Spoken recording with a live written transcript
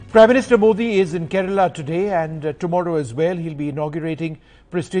Prime Minister Modi is in Kerala today and tomorrow as well. He'll be inaugurating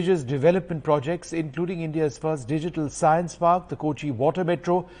prestigious development projects, including India's first digital science park, the Kochi water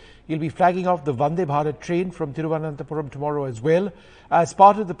metro. He'll be flagging off the Vande Bharat train from Thiruvananthapuram tomorrow as well. As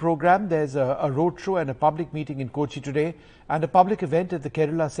part of the program, there's a roadshow and a public meeting in Kochi today and a public event at the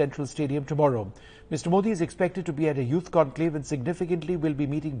Kerala Central Stadium tomorrow. Mr. Modi is expected to be at a youth conclave and significantly will be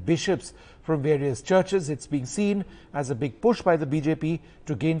meeting bishops from various churches. It's being seen as a big push by the BJP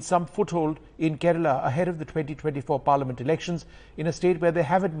to gain some foothold in Kerala ahead of the 2024 parliament elections in a state where they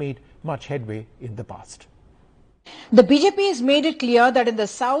haven't made much headway in the past. The BJP has made it clear that in the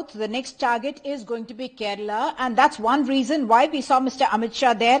south, the next target is going to be Kerala, and that's one reason why we saw Mr. Amit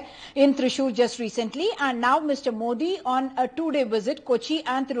Shah there in Thrissur just recently, and now Mr. Modi on a two-day visit, Kochi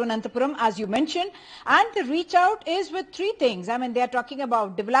and Thiruvananthapuram, as you mentioned. And the reach out is with three things. I mean, they are talking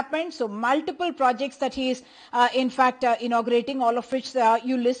about development, so multiple projects that he is inaugurating, all of which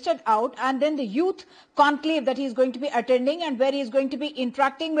you listed out, and then the youth conclave that he is going to be attending and where he is going to be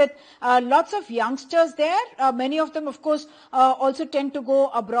interacting with lots of youngsters there. Many of them, of course, also tend to go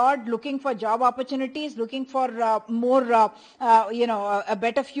abroad looking for job opportunities, looking for a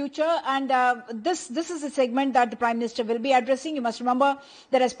better future. And this is a segment that the Prime Minister will be addressing. You must remember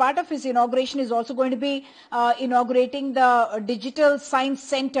that as part of his inauguration, he is also going to be inaugurating the Digital Science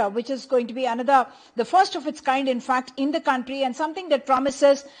Center, which is going to be the first of its kind, in fact, in the country, and something that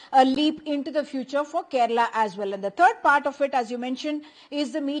promises a leap into the future for Kerala as well. And the third part of it, as you mentioned,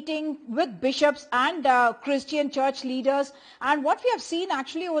 is the meeting with bishops and Christian church leaders. And what we have seen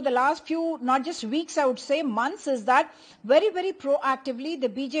actually over the last few, not just weeks, I would say months, is that very, very proactively the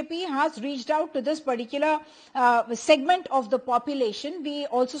BJP has reached out to this particular segment of the population. We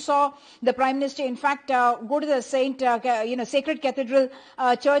also saw the Prime Minister, in fact, go to the Sacred Cathedral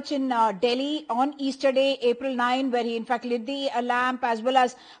Church in Delhi on Easter Day, April 9, where he in fact lit the lamp as well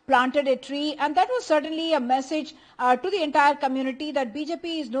as planted a tree. And that was certainly a message to the entire community that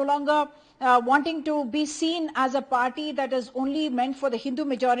BJP is no longer wanting to be seen as a party that is only meant for the Hindu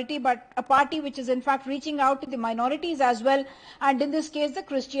majority, but a party which is in fact reaching out to the minorities as well, and in this case the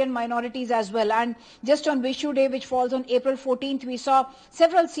Christian minorities as well. And just on Vishu Day, which falls on April 14th, we saw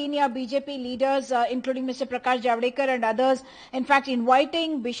several senior BJP leaders, including Mr. Prakash Javadekar and others, in fact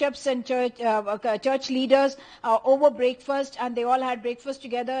inviting bishops and church leaders over breakfast, and they all had breakfast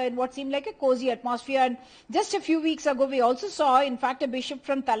together in what seemed like a cozy atmosphere. And just a few weeks ago, we also saw, in fact, a bishop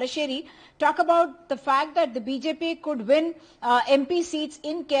from Talasheri talk about the fact that the BJP could win MP seats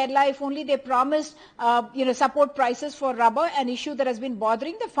in Kerala if only they promised, support prices for rubber, an issue that has been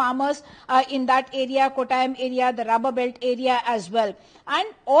bothering the farmers in that area, Kottayam area, the rubber belt area as well. And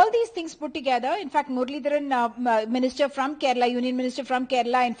all these things put together, in fact, Muralidharan, Minister from Kerala, Union Minister from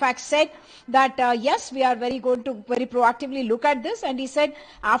Kerala, in fact said that, yes, we are very proactively look at this. And he said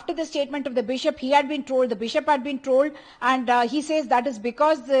after the statement of the bishop, the bishop had been told, and he says that is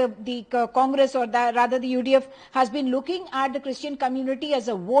because the Congress, or rather the UDF, has been looking at the Christian community as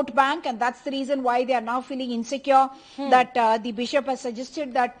a vote bank, and that's the reason why they are now feeling insecure that the bishop has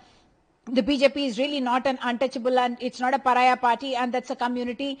suggested that the BJP is really not an untouchable and it's not a pariah party, and that's a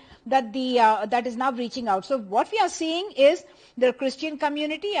community that that is now reaching out. So what we are seeing is the Christian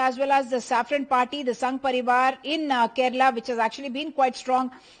community as well as the Saffron Party, the Sangh Parivar in Kerala, which has actually been quite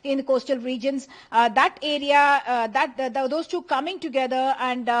strong in the coastal regions. That area, those two coming together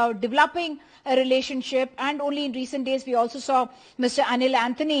and developing a relationship. And only in recent days we also saw Mr. Anil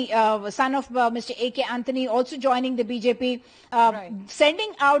Anthony, son of Mr. A.K. Anthony, also joining the BJP,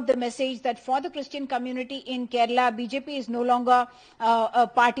 sending out the message that for the Christian community in Kerala, BJP is no longer a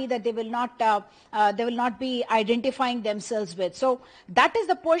party that they will not be identifying themselves with. So that is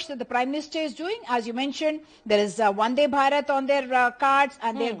the push that the Prime Minister is doing. As you mentioned, there is Vande Bharat on their cards,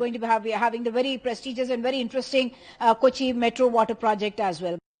 and they are going to be having the very prestigious and very interesting Kochi metro water project as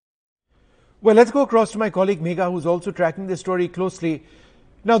well. Well, let's go across to my colleague Megha, who's also tracking this story closely.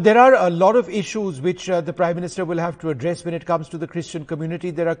 Now, there are a lot of issues which the Prime Minister will have to address when it comes to the Christian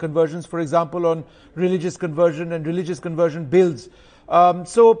community. There are conversions, for example, on religious conversion and religious conversion bills. And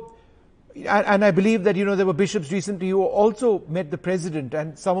I believe that, there were bishops recently who also met the President,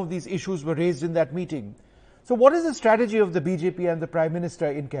 and some of these issues were raised in that meeting. So what is the strategy of the BJP and the Prime Minister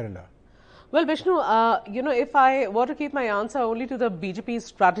in Kerala? Well, Vishnu, if I were to keep my answer only to the BJP's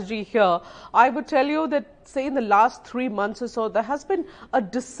strategy here, I would tell you that say in the last 3 months or so, there has been a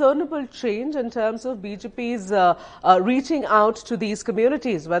discernible change in terms of BJP's reaching out to these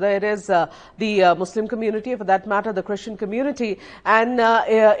communities, whether it is the Muslim community, for that matter, the Christian community. And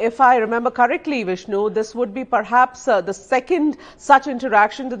if I remember correctly, Vishnu, this would be perhaps the second such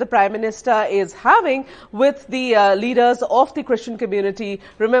interaction that the Prime Minister is having with the leaders of the Christian community.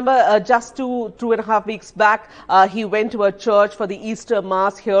 Remember, just two and a half weeks back, he went to a church for the Easter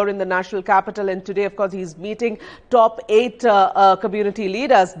Mass here in the national capital, and today, of course, he's meeting top 8 community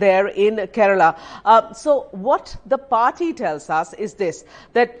leaders there in Kerala. So what the party tells us is this,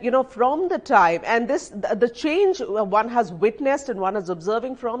 that, from the time, and the change one has witnessed and one is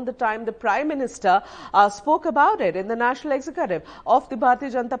observing from the time the Prime Minister spoke about it in the National Executive of the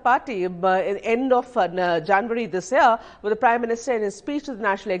Bharatiya Janata Party end of January this year, where the Prime Minister in his speech to the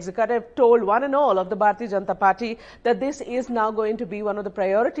National Executive told one and all of the Bharatiya Janata Party that this is now going to be one of the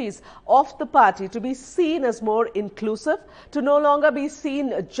priorities of the party, to be seen as more inclusive, to no longer be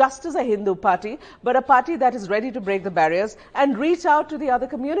seen just as a Hindu party, but a party that is ready to break the barriers and reach out to the other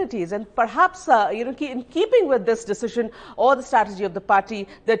communities. And perhaps, in keeping with this decision or the strategy of the party,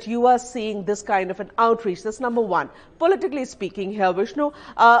 that you are seeing this kind of an outreach. That's number one. Politically speaking here, Vishnu,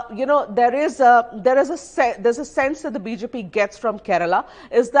 there's a sense that the BJP gets from Kerala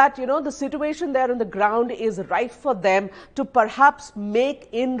is that, the situation there on the ground is ripe for them to perhaps make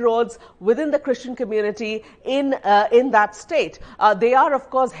inroads within the Christian community in that state. They are, of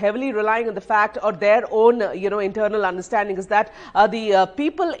course, heavily relying on the fact, or their own, internal understanding is that the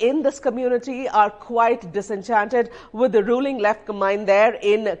people in this community are quite disenchanted with the ruling left combined there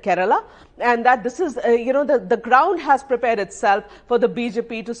in Kerala. And that this is, the ground has prepared itself for the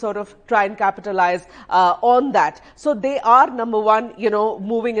BJP to sort of try and capitalize on that. So they are, number one,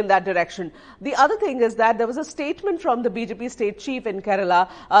 moving in that direction. The other thing is that there was a statement from the BJP state chief in Kerala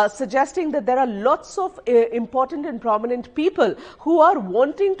suggesting that there are lots of important and prominent people who are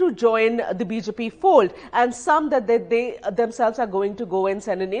wanting to join the BJP fold, and some that they themselves are going to go and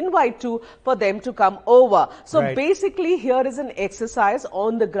send an invite to for them to come over. So basically, here is an exercise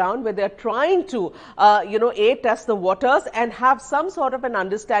on the ground where they're trying to, test the waters and have some sort of an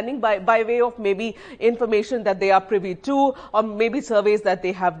understanding by way of maybe information that they are privy to, or maybe surveys that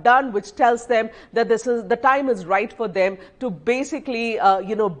they have done, which tells them that the time is right for them to basically,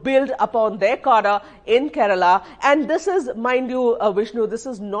 build upon their cadre in Kerala. And this is, mind you, Vishnu, this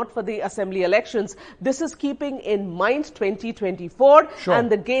is not for the assembly elections. This is keeping in mind 2024 and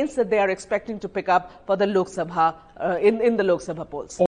the gains that they are expecting to pick up for the Lok Sabha, in the Lok Sabha polls.